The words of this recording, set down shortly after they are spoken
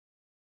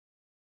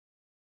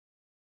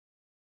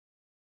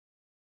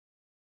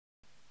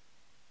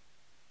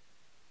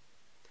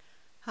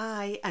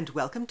Hi, and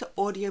welcome to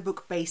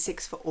Audiobook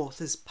Basics for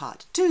Authors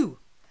Part 2.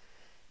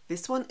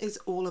 This one is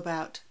all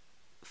about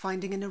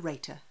finding a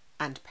narrator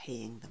and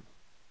paying them.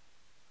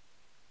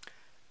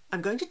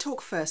 I'm going to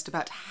talk first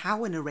about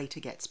how a narrator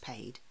gets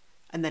paid,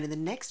 and then in the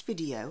next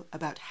video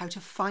about how to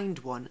find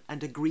one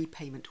and agree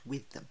payment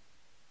with them.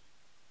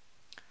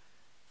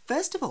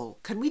 First of all,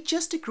 can we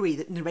just agree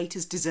that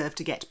narrators deserve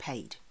to get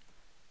paid?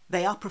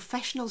 They are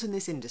professionals in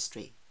this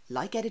industry,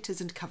 like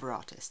editors and cover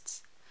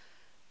artists.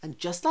 And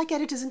just like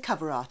editors and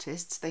cover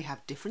artists, they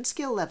have different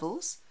skill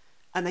levels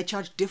and they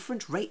charge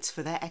different rates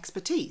for their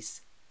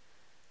expertise.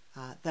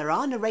 There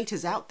are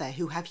narrators out there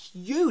who have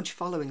huge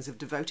followings of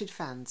devoted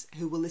fans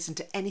who will listen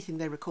to anything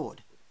they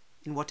record,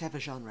 in whatever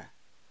genre.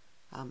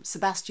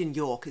 Sebastian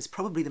York is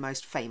probably the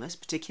most famous,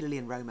 particularly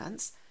in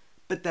romance,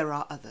 but there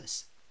are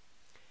others.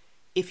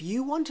 If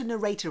you want a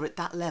narrator at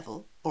that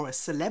level, or a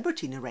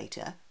celebrity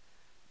narrator,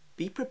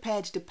 be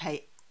prepared to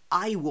pay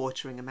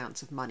eye-watering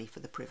amounts of money for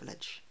the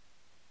privilege.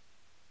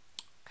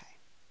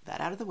 That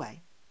out of the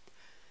way,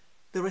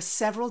 there are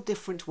several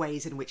different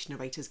ways in which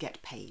narrators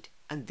get paid,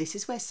 and this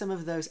is where some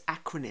of those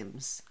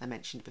acronyms I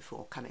mentioned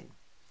before come in.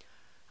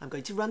 I'm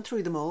going to run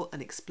through them all and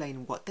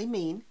explain what they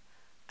mean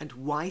and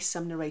why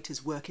some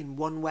narrators work in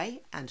one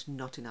way and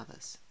not in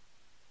others.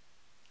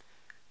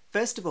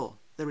 First of all,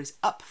 there is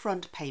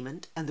upfront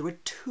payment, and there are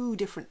two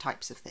different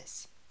types of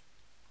this.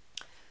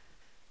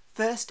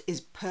 First is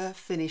per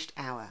finished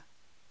hour,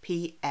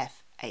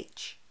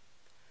 PFH.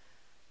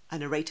 A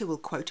narrator will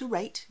quote a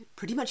rate,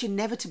 pretty much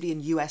inevitably in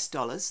US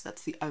dollars,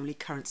 that's the only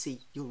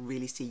currency you'll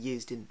really see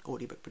used in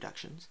audiobook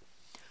productions,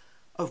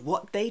 of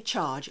what they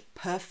charge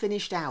per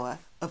finished hour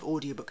of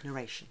audiobook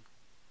narration.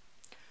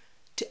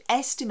 To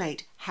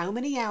estimate how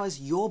many hours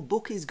your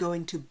book is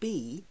going to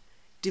be,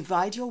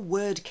 divide your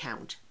word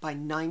count by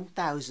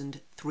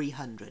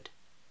 9,300.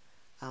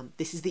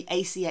 This is the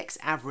ACX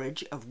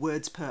average of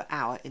words per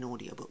hour in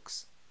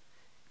audiobooks.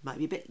 It might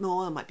be a bit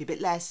more, it might be a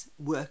bit less,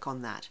 work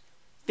on that.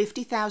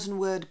 50,000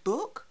 word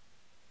book,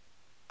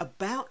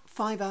 about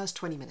 5 hours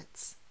 20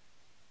 minutes.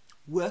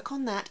 Work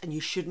on that and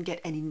you shouldn't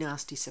get any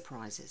nasty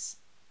surprises.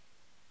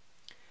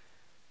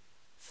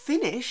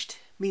 Finished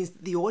means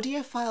that the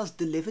audio files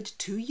delivered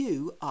to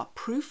you are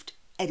proofed,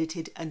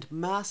 edited and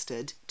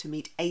mastered to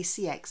meet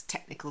ACX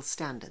technical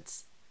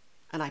standards.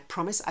 And I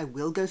promise I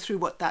will go through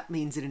what that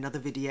means in another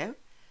video,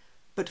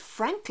 but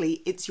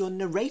frankly it's your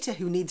narrator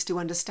who needs to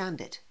understand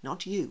it,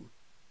 not you.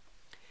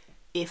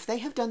 If they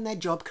have done their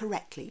job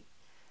correctly,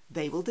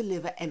 they will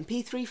deliver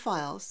MP3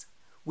 files,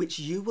 which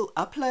you will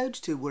upload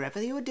to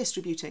wherever you are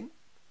distributing.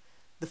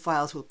 The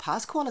files will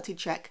pass quality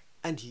check,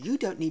 and you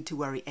don't need to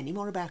worry any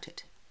more about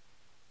it.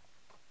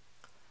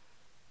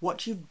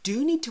 What you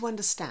do need to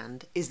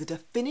understand is that a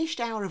finished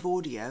hour of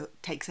audio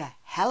takes a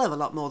hell of a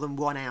lot more than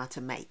 1 hour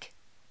to make.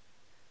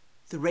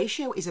 The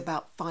ratio is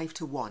about 5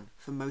 to 1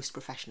 for most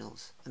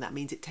professionals, and that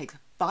means it takes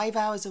 5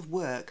 hours of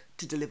work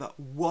to deliver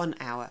 1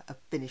 hour of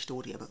finished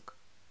audiobook.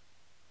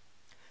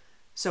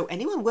 So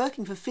anyone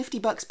working for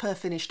 $50 per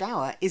finished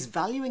hour is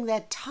valuing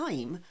their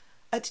time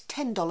at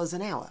 $10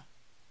 an hour.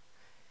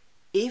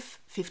 If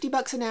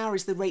 $50 an hour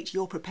is the rate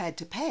you're prepared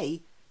to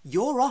pay,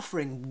 you're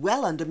offering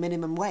well under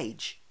minimum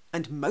wage,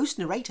 and most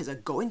narrators are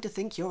going to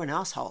think you're an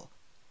asshole.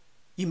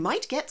 You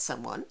might get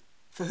someone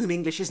for whom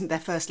English isn't their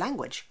first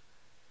language.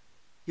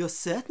 You're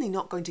certainly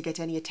not going to get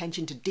any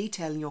attention to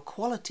detail in your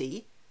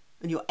quality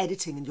and your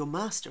editing and your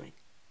mastering,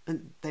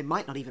 and they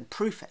might not even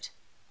proof it.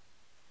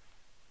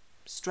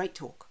 Straight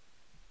talk.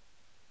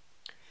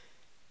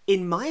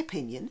 In my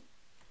opinion,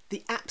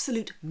 the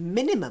absolute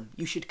minimum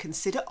you should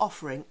consider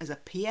offering as a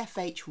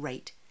PFH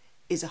rate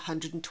is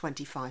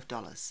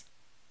 $125.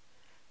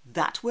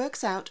 That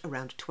works out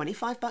around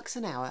 $25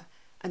 an hour,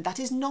 and that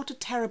is not a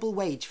terrible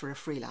wage for a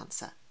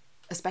freelancer,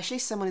 especially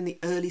someone in the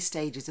early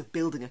stages of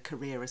building a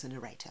career as a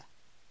narrator.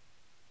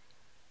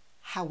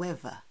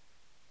 However,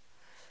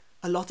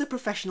 a lot of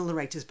professional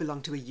narrators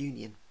belong to a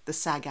union, the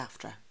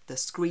SAG-AFTRA, the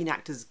Screen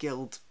Actors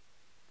Guild.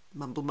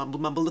 Mumble, mumble,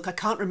 mumble. Look, I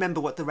can't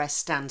remember what the rest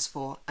stands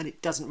for, and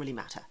it doesn't really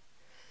matter.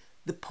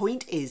 The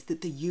point is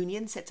that the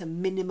union sets a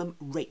minimum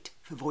rate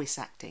for voice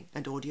acting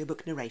and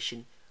audiobook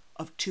narration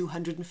of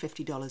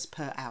 $250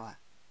 per hour.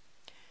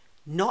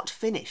 Not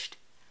finished.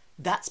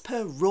 That's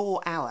per raw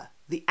hour,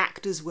 the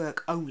actor's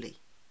work only.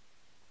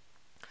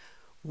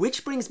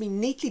 Which brings me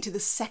neatly to the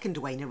second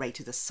way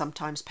narrators are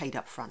sometimes paid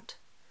up front.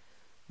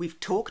 We've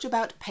talked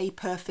about pay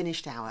per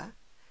finished hour.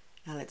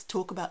 Now let's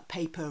talk about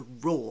pay per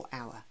raw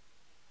hour.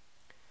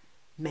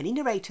 Many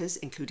narrators,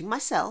 including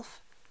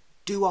myself,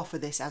 do offer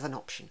this as an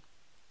option.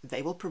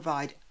 They will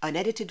provide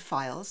unedited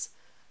files,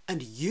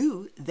 and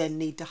you then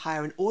need to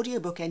hire an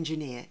audiobook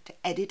engineer to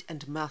edit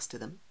and master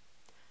them,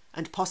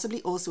 and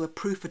possibly also a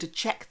proofer to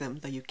check them,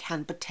 though you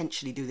can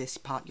potentially do this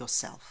part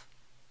yourself.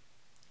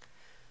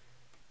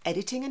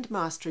 Editing and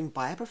mastering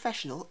by a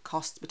professional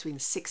costs between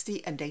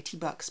 $60 and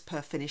 $80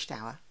 per finished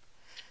hour,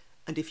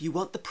 and if you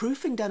want the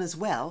proofing done as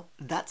well,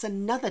 that's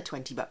another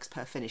 $20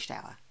 per finished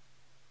hour.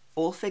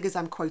 All figures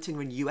I'm quoting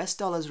are in US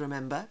dollars,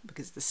 remember,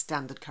 because it's the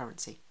standard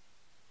currency.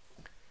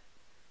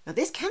 Now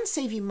this can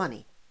save you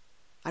money,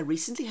 I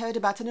recently heard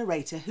about a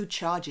narrator who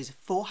charges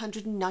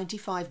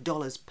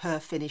 $495 per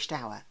finished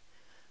hour,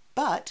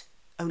 but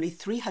only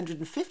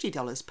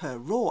 $350 per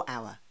raw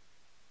hour.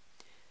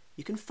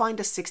 You can find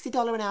a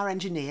 $60 an hour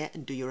engineer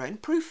and do your own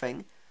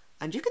proofing,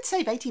 and you could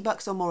save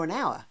 $80 or more an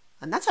hour,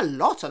 and that's a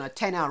lot on a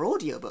 10-hour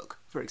audiobook,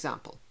 for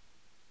example.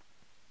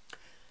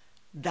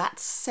 That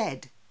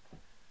said,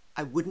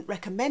 I wouldn't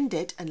recommend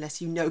it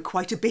unless you know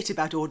quite a bit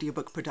about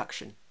audiobook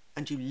production,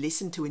 and you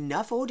listen to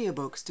enough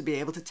audiobooks to be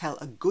able to tell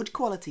a good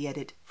quality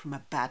edit from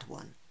a bad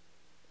one.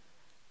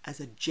 As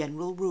a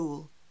general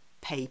rule,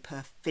 pay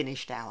per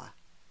finished hour.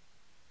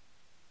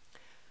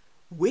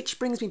 Which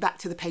brings me back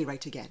to the pay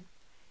rate again.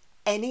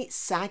 Any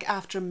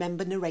SAG-AFTRA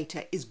member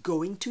narrator is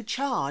going to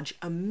charge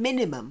a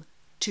minimum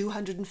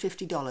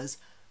 $250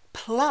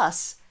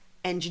 plus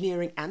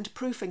engineering and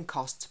proofing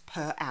costs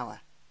per hour.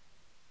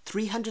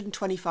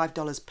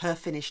 $325 per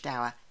finished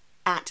hour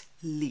at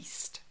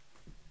least.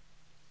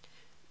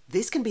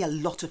 This can be a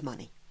lot of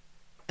money,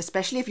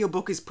 especially if your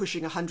book is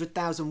pushing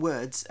 100,000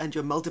 words and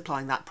you're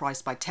multiplying that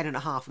price by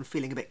 10.5 and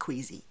feeling a bit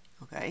queasy,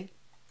 okay?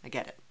 I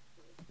get it.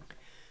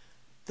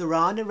 There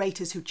are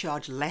narrators who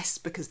charge less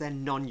because they're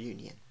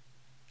non-union.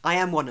 I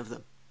am one of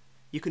them.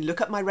 You can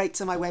look up my rates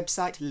on my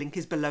website, link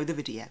is below the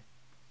video.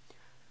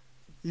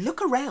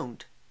 Look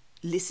around,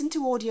 listen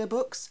to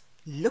audiobooks,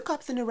 look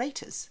up the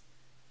narrators.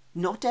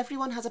 Not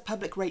everyone has a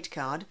public rate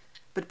card,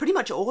 but pretty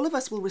much all of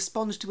us will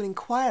respond to an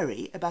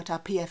inquiry about our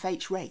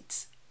PFH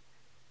rates.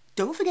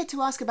 Don't forget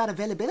to ask about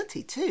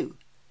availability too.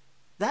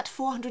 That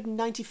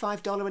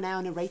 $495 an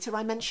hour narrator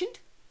I mentioned,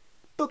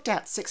 booked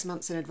out 6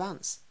 months in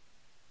advance.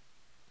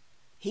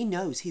 He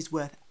knows he's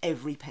worth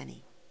every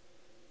penny.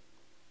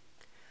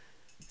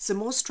 Some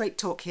more straight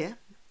talk here,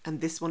 and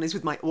this one is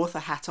with my author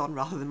hat on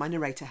rather than my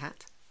narrator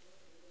hat.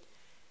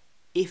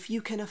 If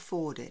you can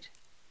afford it,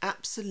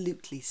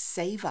 absolutely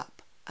save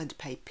up and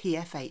pay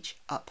PFH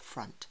up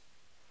front.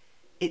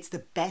 It's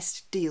the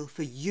best deal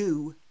for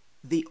you,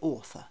 the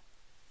author.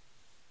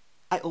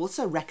 I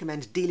also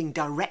recommend dealing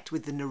direct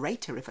with the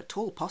narrator if at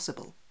all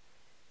possible.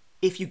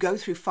 If you go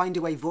through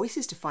Findaway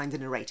Voices to find a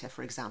narrator,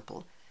 for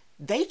example,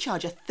 they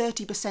charge a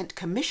 30%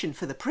 commission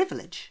for the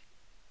privilege.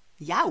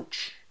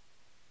 Youch!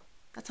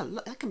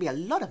 That can be a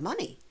lot of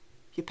money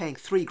if you're paying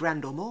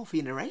 $3,000 or more for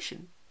your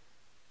narration.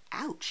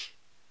 Ouch!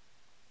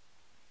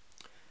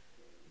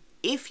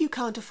 If you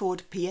can't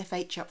afford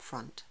PFH up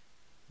front,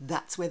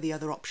 that's where the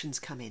other options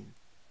come in.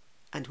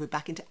 And we're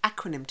back into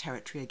acronym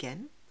territory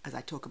again as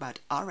I talk about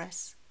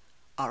RS,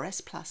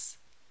 RS Plus,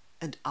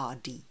 and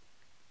RD.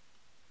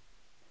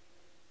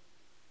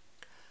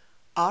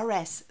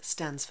 RS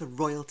stands for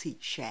royalty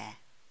share.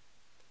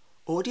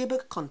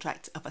 Audiobook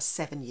contracts are for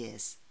 7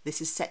 years. This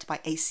is set by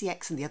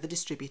ACX and the other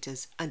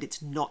distributors, and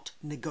it's not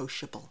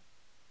negotiable.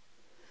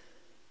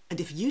 And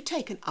if you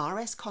take an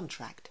RS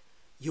contract,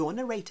 your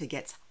narrator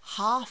gets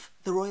half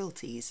the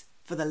royalties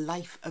for the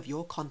life of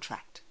your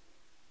contract.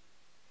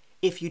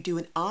 If you do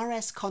an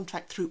RS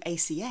contract through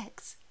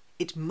ACX,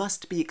 it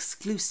must be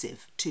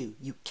exclusive too.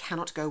 You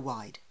cannot go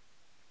wide.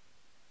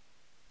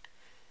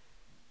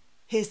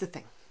 Here's the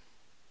thing.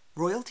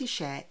 Royalty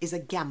share is a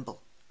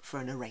gamble for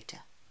a narrator.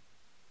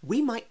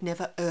 We might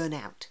never earn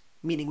out,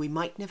 meaning we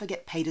might never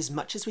get paid as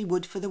much as we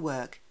would for the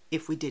work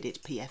if we did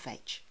it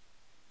PFH.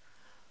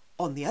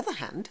 On the other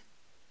hand,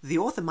 the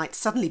author might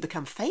suddenly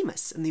become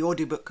famous and the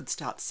audiobook could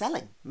start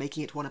selling,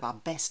 making it one of our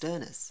best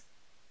earners.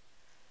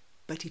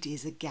 But it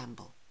is a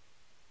gamble.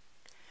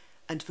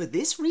 And for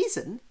this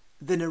reason,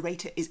 the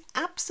narrator is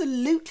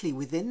absolutely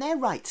within their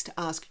rights to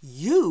ask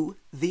you,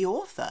 the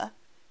author,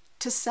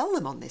 to sell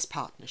them on this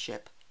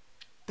partnership,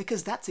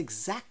 because that's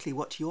exactly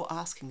what you're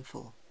asking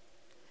for.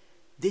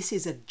 This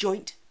is a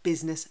joint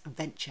business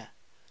venture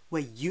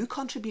where you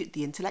contribute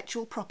the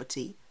intellectual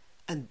property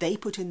and they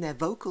put in their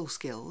vocal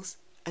skills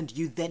and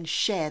you then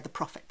share the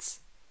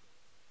profits.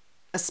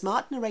 A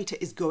smart narrator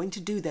is going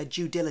to do their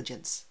due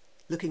diligence,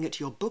 looking at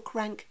your book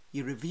rank,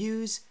 your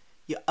reviews,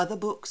 your other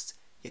books,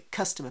 your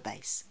customer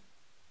base.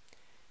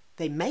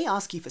 They may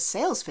ask you for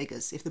sales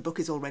figures if the book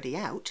is already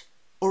out,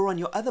 or on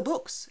your other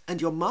books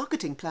and your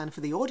marketing plan for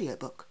the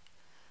audiobook.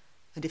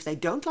 And if they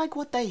don't like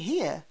what they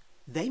hear,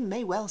 they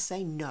may well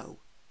say no.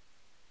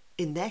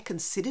 In their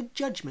considered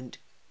judgment,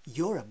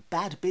 you're a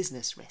bad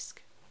business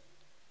risk.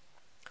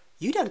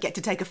 You don't get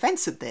to take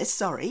offence at this,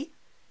 sorry.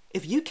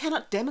 If you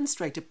cannot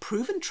demonstrate a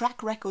proven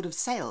track record of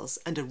sales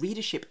and a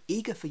readership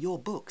eager for your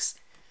books,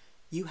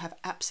 you have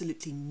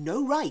absolutely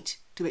no right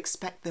to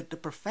expect that the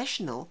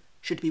professional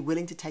should be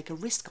willing to take a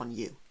risk on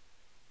you.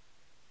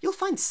 You'll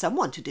find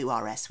someone to do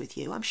RS with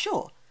you, I'm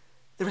sure.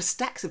 There are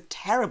stacks of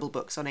terrible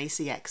books on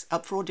ACX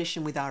up for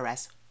audition with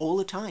RS all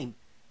the time,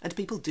 and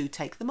people do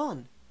take them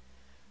on.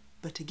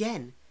 But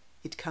again,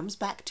 it comes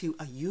back to,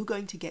 are you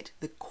going to get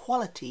the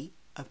quality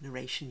of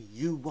narration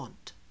you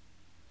want?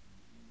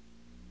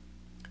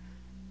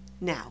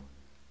 Now,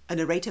 a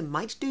narrator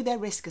might do their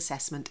risk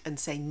assessment and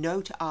say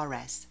no to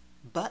RS,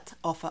 but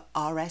offer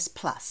RS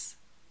Plus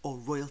or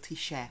Royalty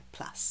Share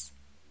Plus.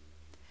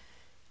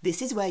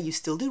 This is where you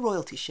still do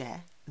royalty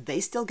share, they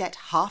still get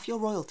half your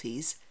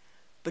royalties,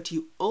 but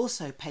you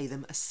also pay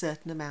them a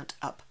certain amount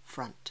up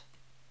front.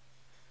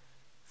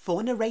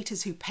 For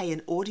narrators who pay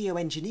an audio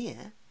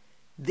engineer,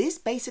 this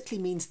basically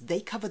means they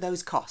cover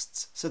those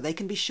costs, so they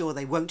can be sure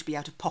they won't be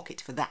out of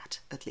pocket for that,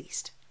 at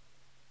least.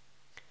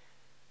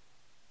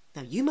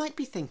 Now you might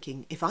be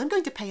thinking, if I'm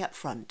going to pay up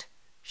front,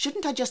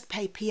 shouldn't I just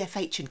pay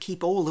PFH and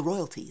keep all the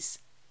royalties?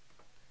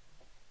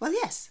 Well,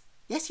 yes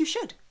you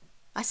should.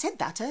 I said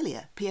that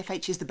earlier.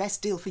 PFH is the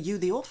best deal for you,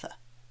 the author,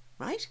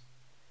 right?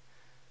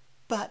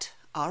 But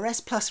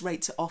RS Plus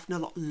rates are often a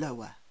lot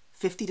lower.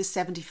 $50 to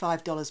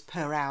 $75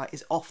 per hour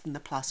is often the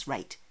plus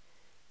rate,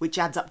 which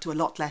adds up to a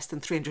lot less than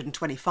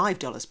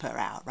 $325 per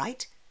hour,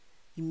 right?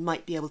 You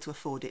might be able to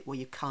afford it where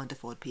you can't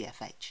afford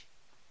PFH.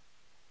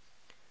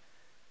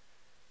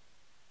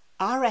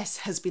 RS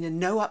has been a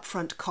no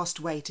upfront cost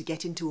way to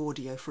get into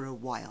audio for a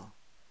while,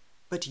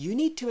 but you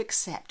need to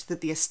accept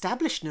that the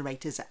established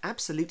narrators are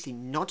absolutely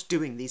not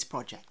doing these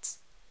projects,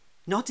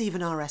 not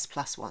even RS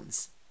Plus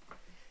ones.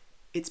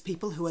 It's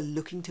people who are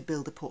looking to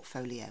build a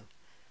portfolio,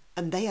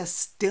 and they are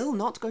still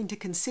not going to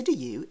consider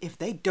you if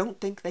they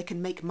don't think they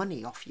can make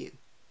money off you.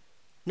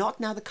 Not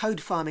now the code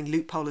farming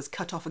loophole has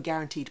cut off a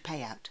guaranteed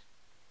payout.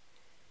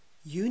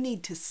 You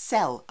need to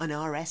sell an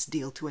RS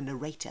deal to a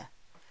narrator,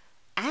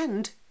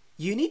 and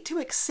you need to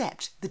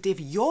accept that if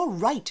you're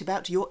right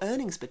about your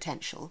earnings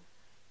potential,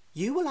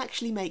 you will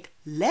actually make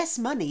less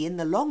money in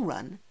the long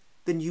run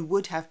than you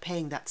would have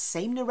paying that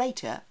same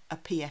narrator a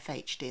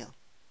PFH deal.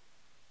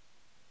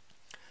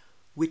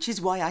 Which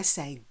is why I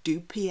say do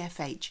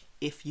PFH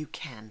if you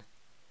can.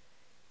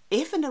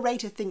 If a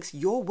narrator thinks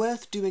you're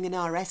worth doing an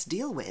RS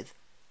deal with,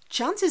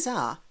 chances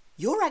are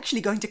you're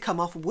actually going to come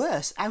off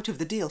worse out of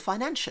the deal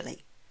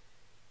financially.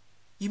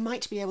 You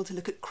might be able to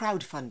look at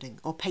crowdfunding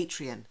or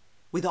Patreon,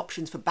 with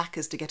options for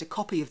backers to get a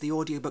copy of the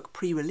audiobook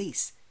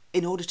pre-release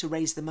in order to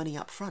raise the money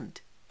up front.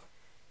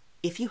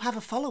 If you have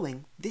a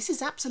following, this is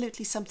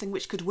absolutely something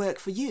which could work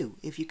for you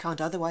if you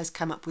can't otherwise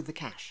come up with the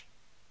cash.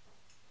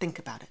 Think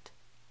about it.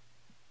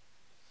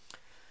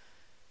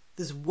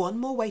 There's one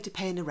more way to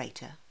pay a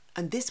narrator,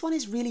 and this one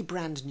is really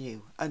brand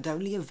new and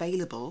only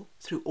available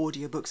through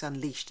Audiobooks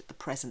Unleashed at the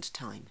present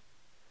time.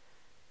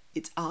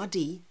 It's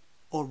RD,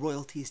 or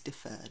royalties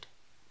deferred.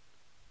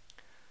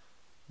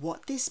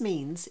 What this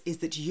means is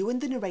that you and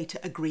the narrator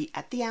agree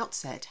at the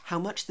outset how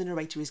much the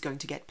narrator is going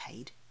to get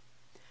paid,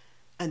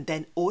 and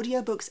then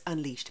Audiobooks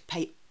Unleashed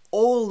pay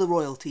all the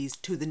royalties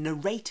to the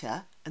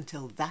narrator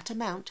until that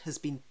amount has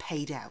been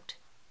paid out.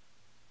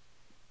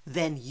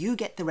 Then you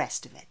get the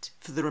rest of it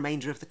for the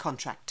remainder of the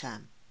contract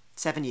term,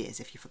 7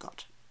 years if you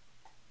forgot.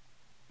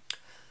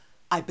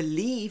 I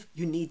believe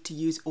you need to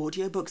use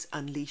Audiobooks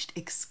Unleashed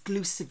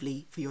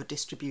exclusively for your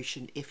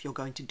distribution if you're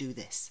going to do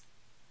this.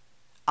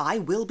 I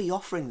will be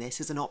offering this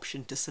as an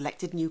option to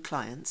selected new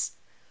clients,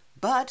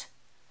 but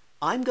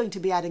I'm going to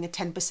be adding a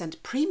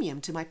 10%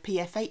 premium to my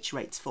PFH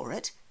rates for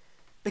it,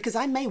 because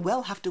I may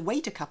well have to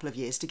wait a couple of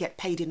years to get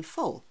paid in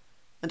full,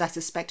 and I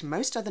suspect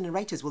most other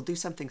narrators will do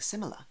something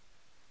similar.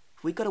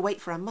 If we've got to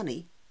wait for our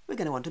money, we're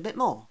going to want a bit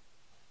more.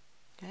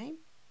 Okay?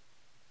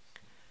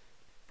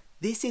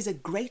 This is a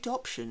great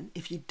option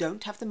if you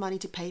don't have the money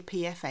to pay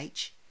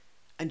PFH,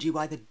 and you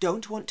either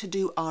don't want to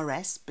do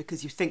RS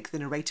because you think the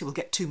narrator will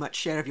get too much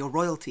share of your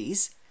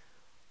royalties,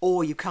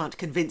 or you can't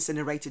convince the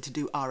narrator to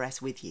do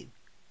RS with you.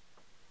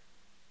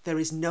 There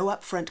is no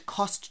upfront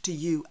cost to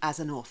you as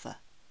an author,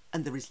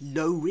 and there is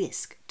low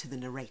risk to the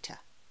narrator.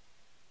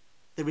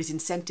 There is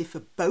incentive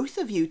for both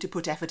of you to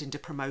put effort into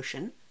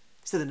promotion,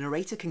 so the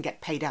narrator can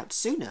get paid out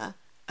sooner,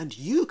 and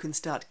you can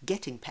start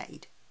getting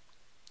paid.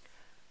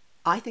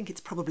 I think it's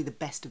probably the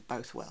best of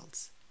both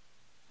worlds.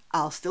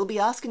 I'll still be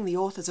asking the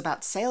authors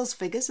about sales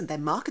figures and their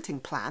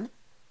marketing plan.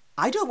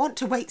 I don't want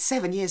to wait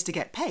 7 years to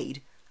get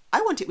paid.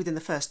 I want it within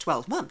the first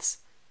 12 months.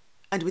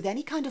 And with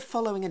any kind of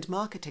following and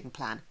marketing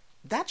plan,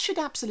 that should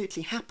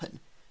absolutely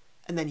happen.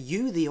 And then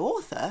you, the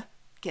author,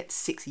 get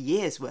 6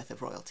 years worth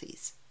of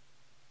royalties.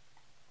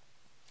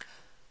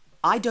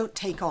 I don't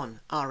take on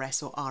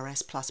RS or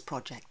RS Plus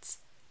projects,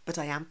 but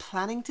I am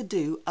planning to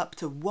do up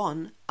to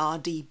 1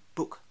 RD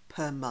book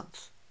per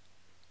month.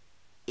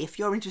 If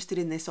you're interested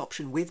in this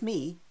option with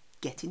me,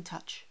 get in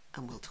touch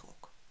and we'll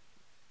talk.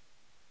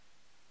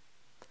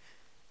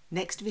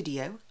 Next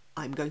video,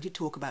 I'm going to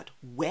talk about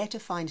where to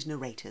find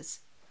narrators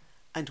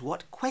and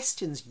what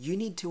questions you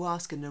need to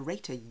ask a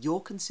narrator you're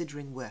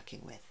considering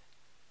working with.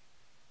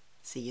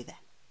 See you then.